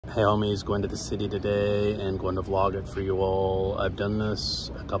Hey homies, going to the city today and going to vlog it for you all. I've done this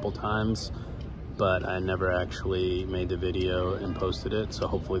a couple times, but I never actually made the video and posted it, so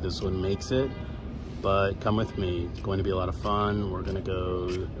hopefully this one makes it. But come with me, it's going to be a lot of fun. We're gonna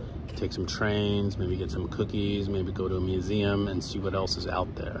go take some trains, maybe get some cookies, maybe go to a museum and see what else is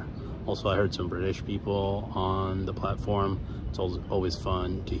out there. Also, I heard some British people on the platform. It's always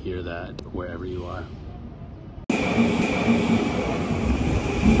fun to hear that wherever you are.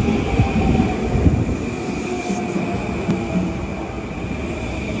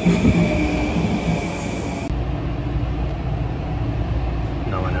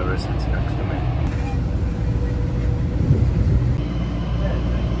 No one ever sits next to me.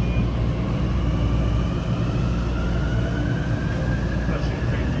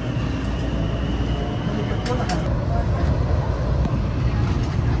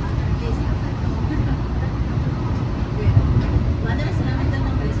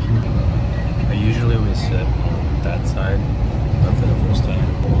 I usually always sit on that side, but for the first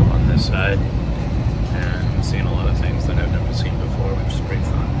time on this side, and I'm seeing a lot of things that I've never seen before, which is pretty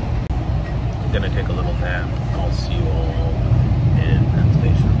fun. I'm gonna take a little nap. I'll see you all in Penn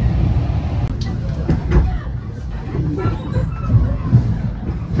Station.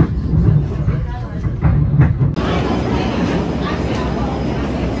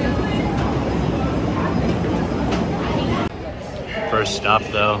 First stop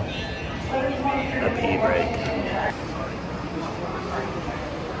though, a pee break.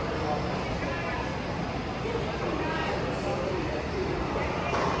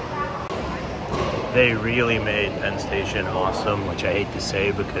 They really made Penn Station awesome, which I hate to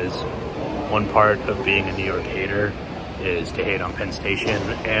say because one part of being a New York hater is to hate on Penn Station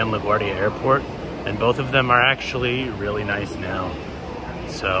and LaGuardia Airport, and both of them are actually really nice now.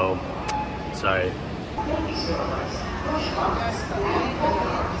 So, sorry.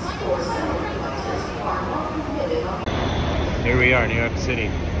 Here we are, New York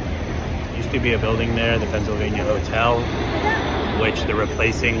City. Used to be a building there, the Pennsylvania Hotel, which they're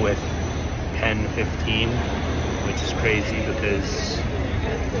replacing with Penn 15, which is crazy because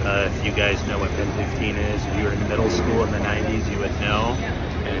if you guys know what Penn 15 is, if you were in middle school in the 90s, you would know,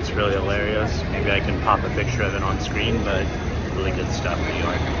 and it's really hilarious. Maybe I can pop a picture of it on screen, but really good stuff, New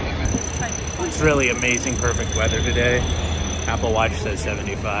York. It's really amazing, perfect weather today. Apple Watch says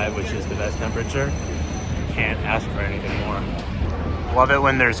 75, which is the best temperature. Can't ask for anything more. Love it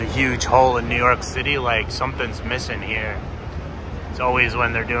when there's a huge hole in New York City, like something's missing here. It's always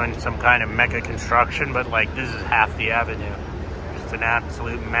when they're doing some kind of mega construction, but like this is half the avenue. Just an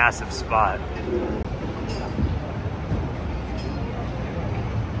absolute massive spot.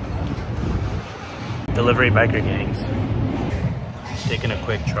 Delivery biker gangs. Taking a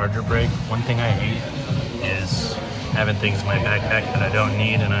quick charger break. One thing I hate is having things in my backpack that I don't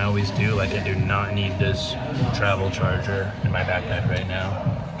need, and I always do. Like, I do not need this travel charger in my backpack right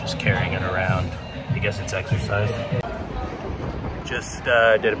now. Just carrying it around. I guess it's exercise. Just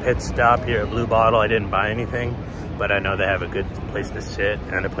did a pit stop here at Blue Bottle. I didn't buy anything, but I know they have a good place to sit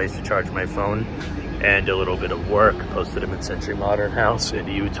and a place to charge my phone and a little bit of work. Posted them at Century Modern House in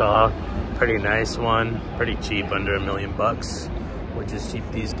Utah. Pretty nice one, pretty cheap, under $1 million bucks, which is cheap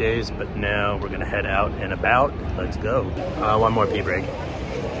these days. But now we're gonna head out and about. Let's go. One more pee break.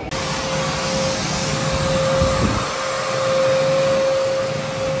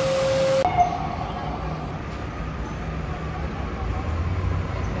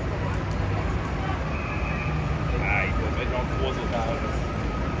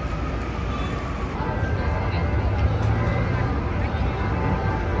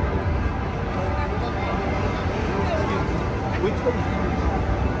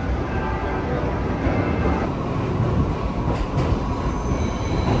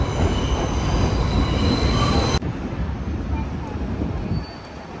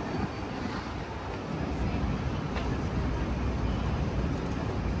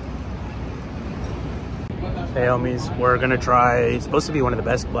 Hey homies, we're gonna try, it's supposed to be one of the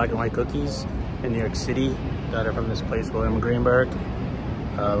best black and white cookies in New York City. Got it from this place, William Greenberg.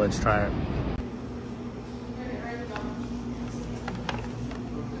 Let's try it.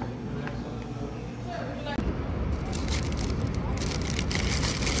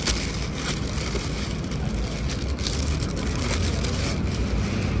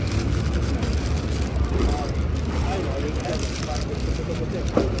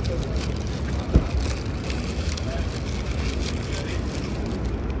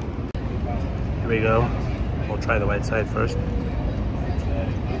 Here we go. We'll try the white side first.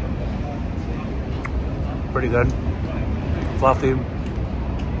 Pretty good. Fluffy.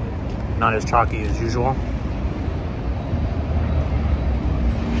 Not as chalky as usual.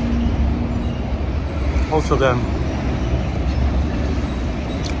 Also good.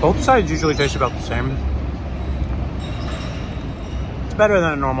 Both sides usually taste about the same. It's better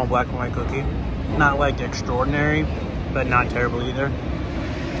than a normal black and white cookie. Not like extraordinary, but not terrible either.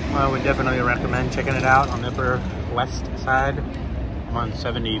 I would definitely recommend checking it out on the Upper West Side. I'm on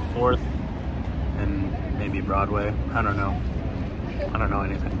 74th and maybe Broadway. I don't know. I don't know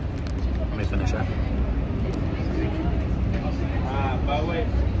anything. Let me finish it.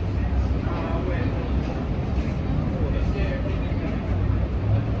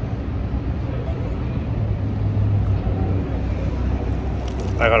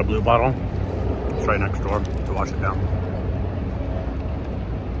 I got a blue bottle. It's right next door to wash it down.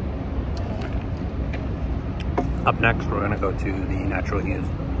 Up next, we're gonna go to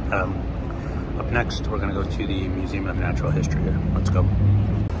the Museum of Natural History. Let's go.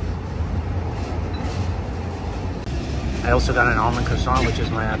 I also got an almond croissant, which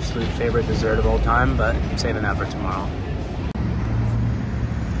is my absolute favorite dessert of all time, but I'm saving that for tomorrow.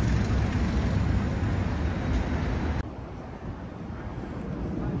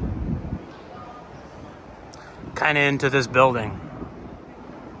 Kind of into this building.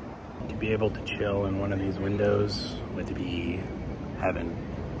 To be able to chill in one of these windows would be heaven,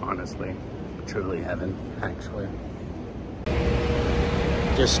 honestly. Truly heaven, actually.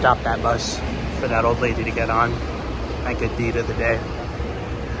 Just stopped that bus for that old lady to get on. My good deed of the day.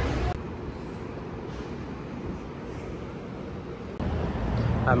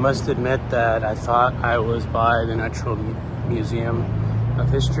 I must admit that I thought I was by the Natural Museum of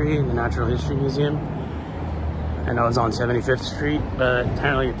History, the Natural History Museum. And I was on 75th Street, but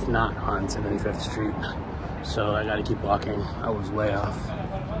apparently it's not on 75th Street. So I gotta keep walking. I was way off.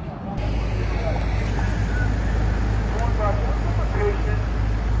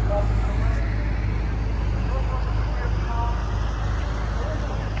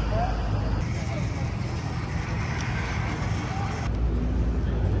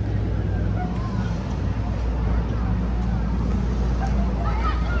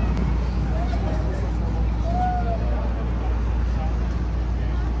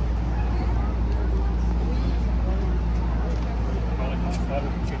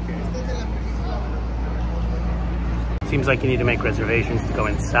 Seems like you need to make reservations to go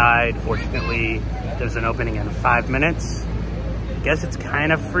inside. Fortunately, there's an opening in 5 minutes. I guess it's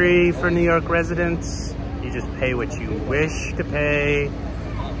kind of free for New York residents. You just pay what you wish to pay.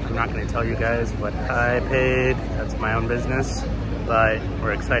 I'm not gonna tell you guys what I paid. That's my own business. But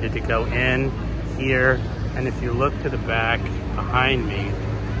we're excited to go in here. And if you look to the back behind me,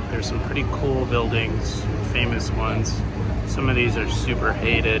 there's some pretty cool buildings, famous ones. Some of these are super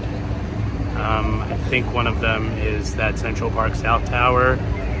hated. I think one of them is that Central Park South Tower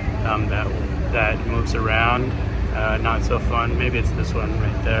that moves around. Not so fun. Maybe it's this one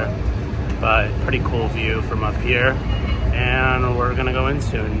right there. But pretty cool view from up here. And we're gonna go in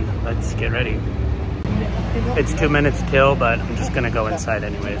soon. Let's get ready. It's 2 minutes till, but I'm just gonna go inside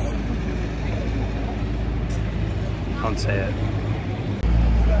anyways. Don't say it.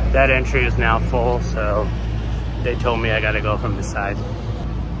 That entry is now full, so they told me I gotta go from the side.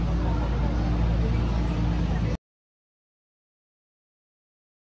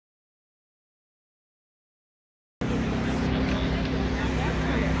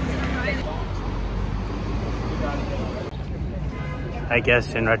 I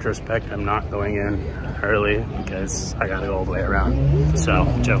guess in retrospect, I'm not going in early because I gotta go all the way around. So,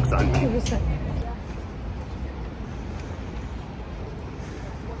 joke's on me.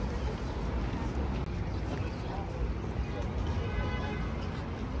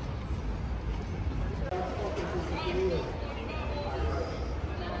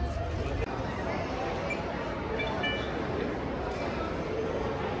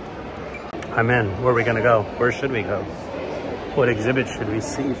 I'm in. Where are we gonna go? Where should we go? What exhibit should we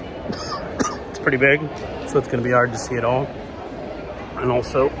see? It's pretty big, so it's gonna be hard to see it all. And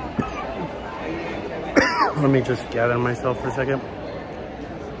also, let me just gather myself for a second.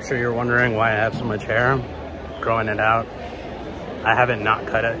 I'm sure you're wondering why I have so much hair. Growing it out. I haven't not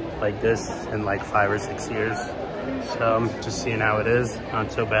cut it like this in like 5 or 6 years. So I'm just seeing how it is. Not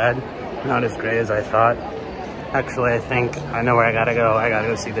so bad. Not as gray as I thought. Actually, I think I know where I gotta go. I gotta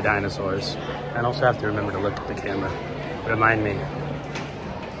go see the dinosaurs. And also have to remember to look at the camera. Remind me.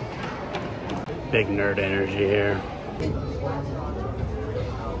 Big nerd energy here.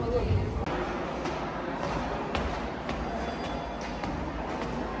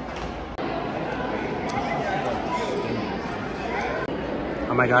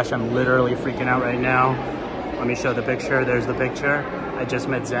 Oh my gosh, I'm literally freaking out right now. Let me show the picture. There's the picture. I just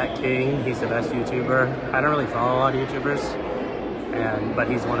met Zach King. He's the best YouTuber. I don't really follow a lot of YouTubers. but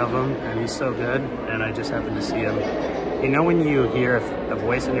he's one of them, and he's so good, and I just happened to see him. You know when you hear a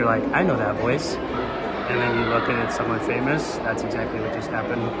voice and you're like, I know that voice, and then you look and it's someone famous? That's exactly what just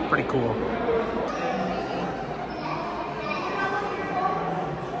happened. Pretty cool.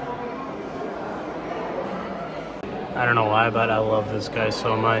 I don't know why, but I love this guy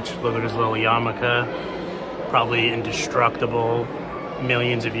so much. Look at his little yarmulke. Probably indestructible,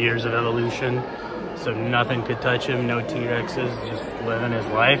 millions of years of evolution. So nothing could touch him, no T-Rexes, just living his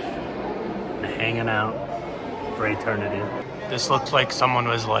life and hanging out for eternity. This looks like someone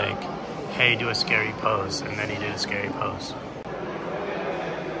was like, hey, do a scary pose, and then he did a scary pose.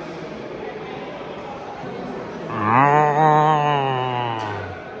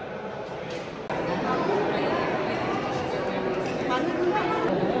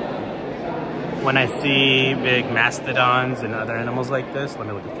 When I see big mastodons and other animals like this, let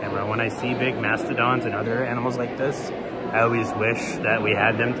me look at the camera. When I see big mastodons and other animals like this, I always wish that we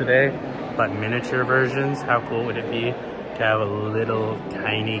had them today, but miniature versions. How cool would it be to have a little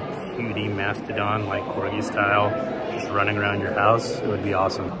tiny cutie mastodon, like corgi style, just running around your house? It would be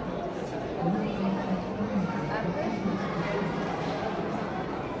awesome.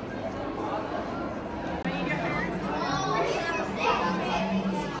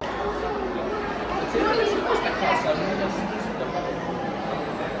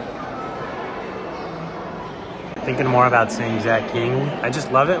 Thinking more about seeing Zach King. I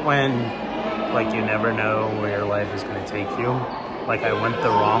just love it when, like, you never know where your life is going to take you. Like, I went the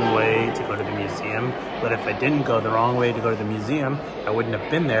wrong way to go to the museum, but if I didn't go the wrong way to go to the museum, I wouldn't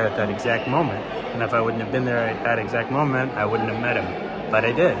have been there at that exact moment. And if I wouldn't have been there at that exact moment, I wouldn't have met him. But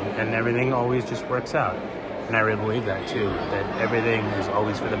I did, and everything always just works out. And I really believe that too, that everything is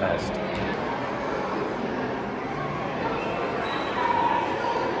always for the best.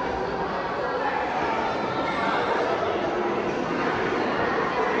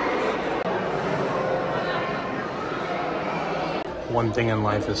 One thing in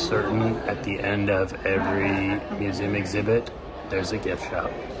life is certain, at the end of every museum exhibit, there's a gift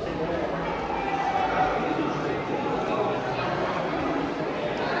shop.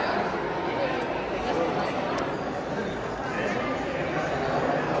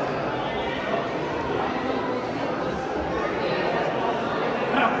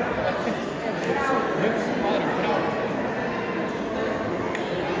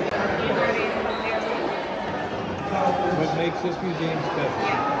 What makes this museum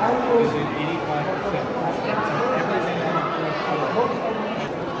special is in 85%. Everything on the first floor.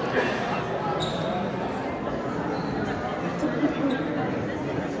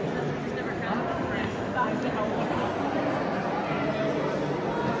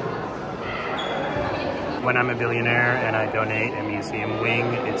 When I'm a billionaire and I donate a museum wing,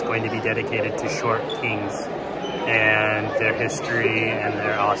 it's going to be dedicated to short kings and their history and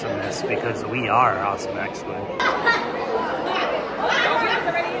their awesomeness, because we are awesome, actually.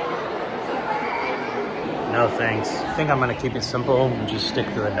 No thanks. I think I'm gonna keep it simple and just stick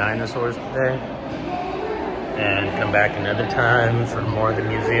to the dinosaurs today and come back another time for more of the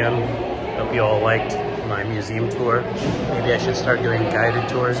museum. Hope you all liked my museum tour. Maybe I should start doing guided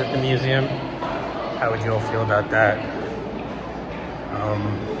tours at the museum. How would you all feel about that?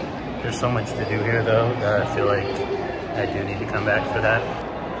 There's so much to do here though that I feel like I do need to come back for that.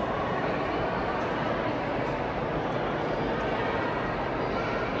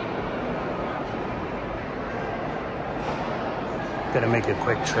 Gonna make a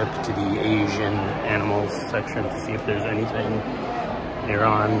quick trip to the Asian animals section to see if there's anything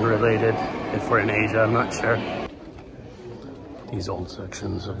Iran related. If we're in Asia, I'm not sure. These old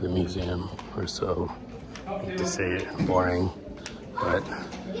sections of the museum are so, I hate to say it, boring, but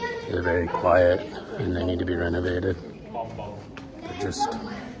they're very quiet and they need to be renovated. They're just,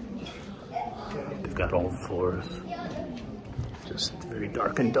 they've got old floors, just very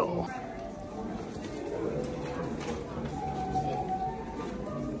dark and dull.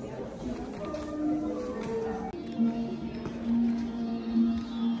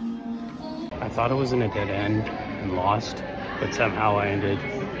 I thought it was in a dead end and lost, but somehow I ended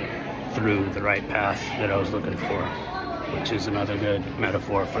through the right path that I was looking for, which is another good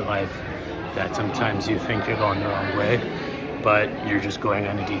metaphor for life, that sometimes you think you're going the wrong way, but you're just going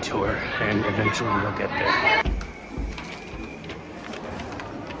on a detour and eventually you'll get there.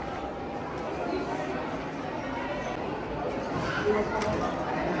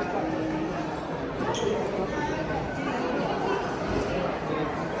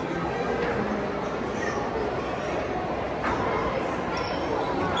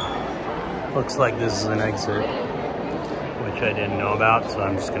 Looks like this is an exit, which I didn't know about, so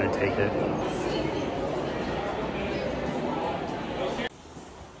I'm just gonna take it.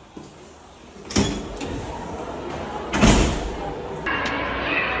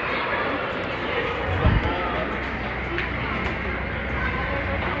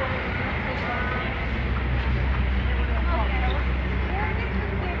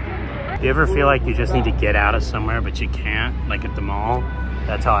 You ever feel like you just need to get out of somewhere, but you can't, like at the mall?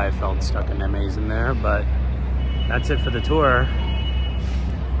 That's how I felt stuck in that maze in there, but that's it for the tour.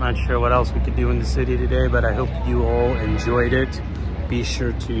 Not sure what else we could do in the city today, but I hope you all enjoyed it. Be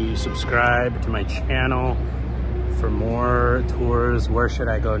sure to subscribe to my channel for more tours. Where should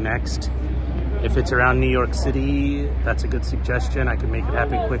I go next? If it's around New York City, that's a good suggestion. I could make it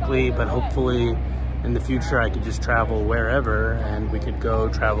happen quickly, but hopefully in the future I could just travel wherever and we could go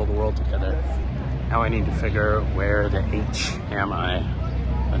travel the world together. Now I need to figure where the H am I.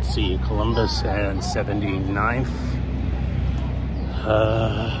 Let's see, Columbus and 79th.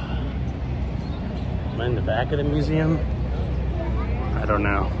 Am I in the back of the museum? I don't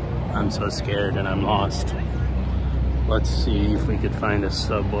know. I'm so scared and I'm lost. Let's see if we could find a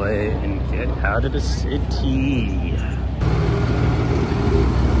subway and get out of the city.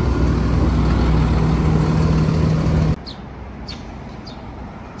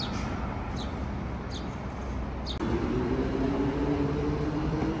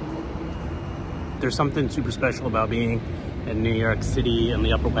 There's something super special about being in New York City on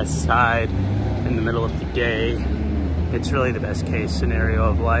the Upper West Side in the middle of the day. It's really the best case scenario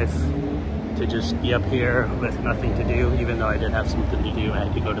of life to just be up here with nothing to do, even though I did have something to do. I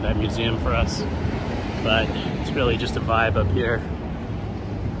had to go to that museum for us. But it's really just a vibe up here.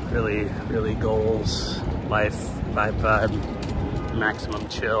 Really, really goals, life, vibe, maximum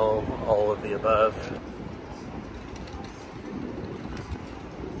chill, all of the above.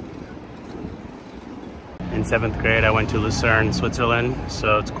 In 7th grade, I went to Lucerne, Switzerland,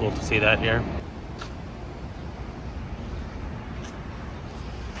 so it's cool to see that here.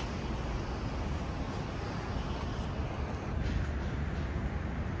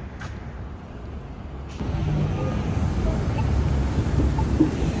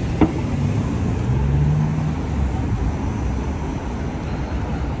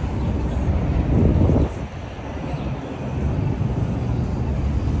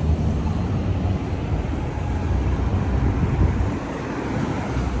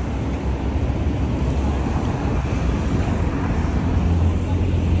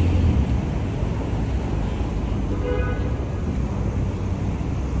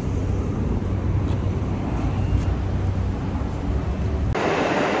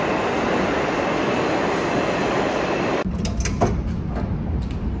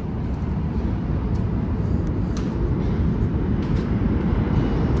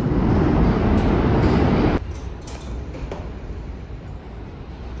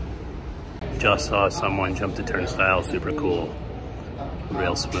 Just saw someone jump the turnstile, super cool,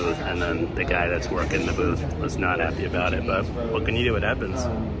 real smooth, and then the guy that's working the booth was not happy about it, but what can you do, it happens.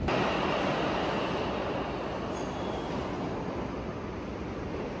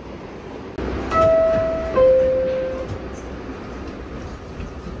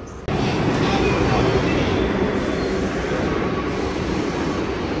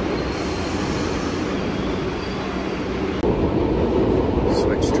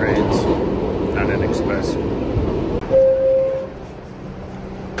 Switch trains. Not an express.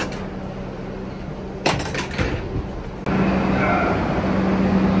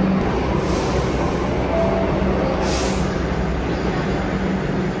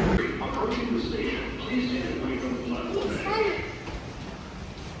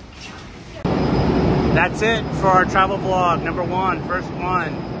 That's it for our travel vlog, number 1, first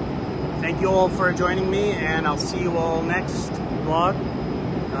one. Thank you all for joining me, and I'll see you all next vlog.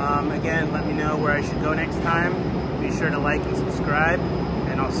 Again, let me know where I should go next time. Be sure to like and subscribe,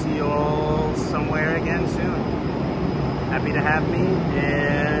 and I'll see you all somewhere again soon. Happy to have me,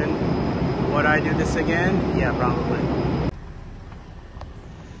 and would I do this again? Yeah, probably.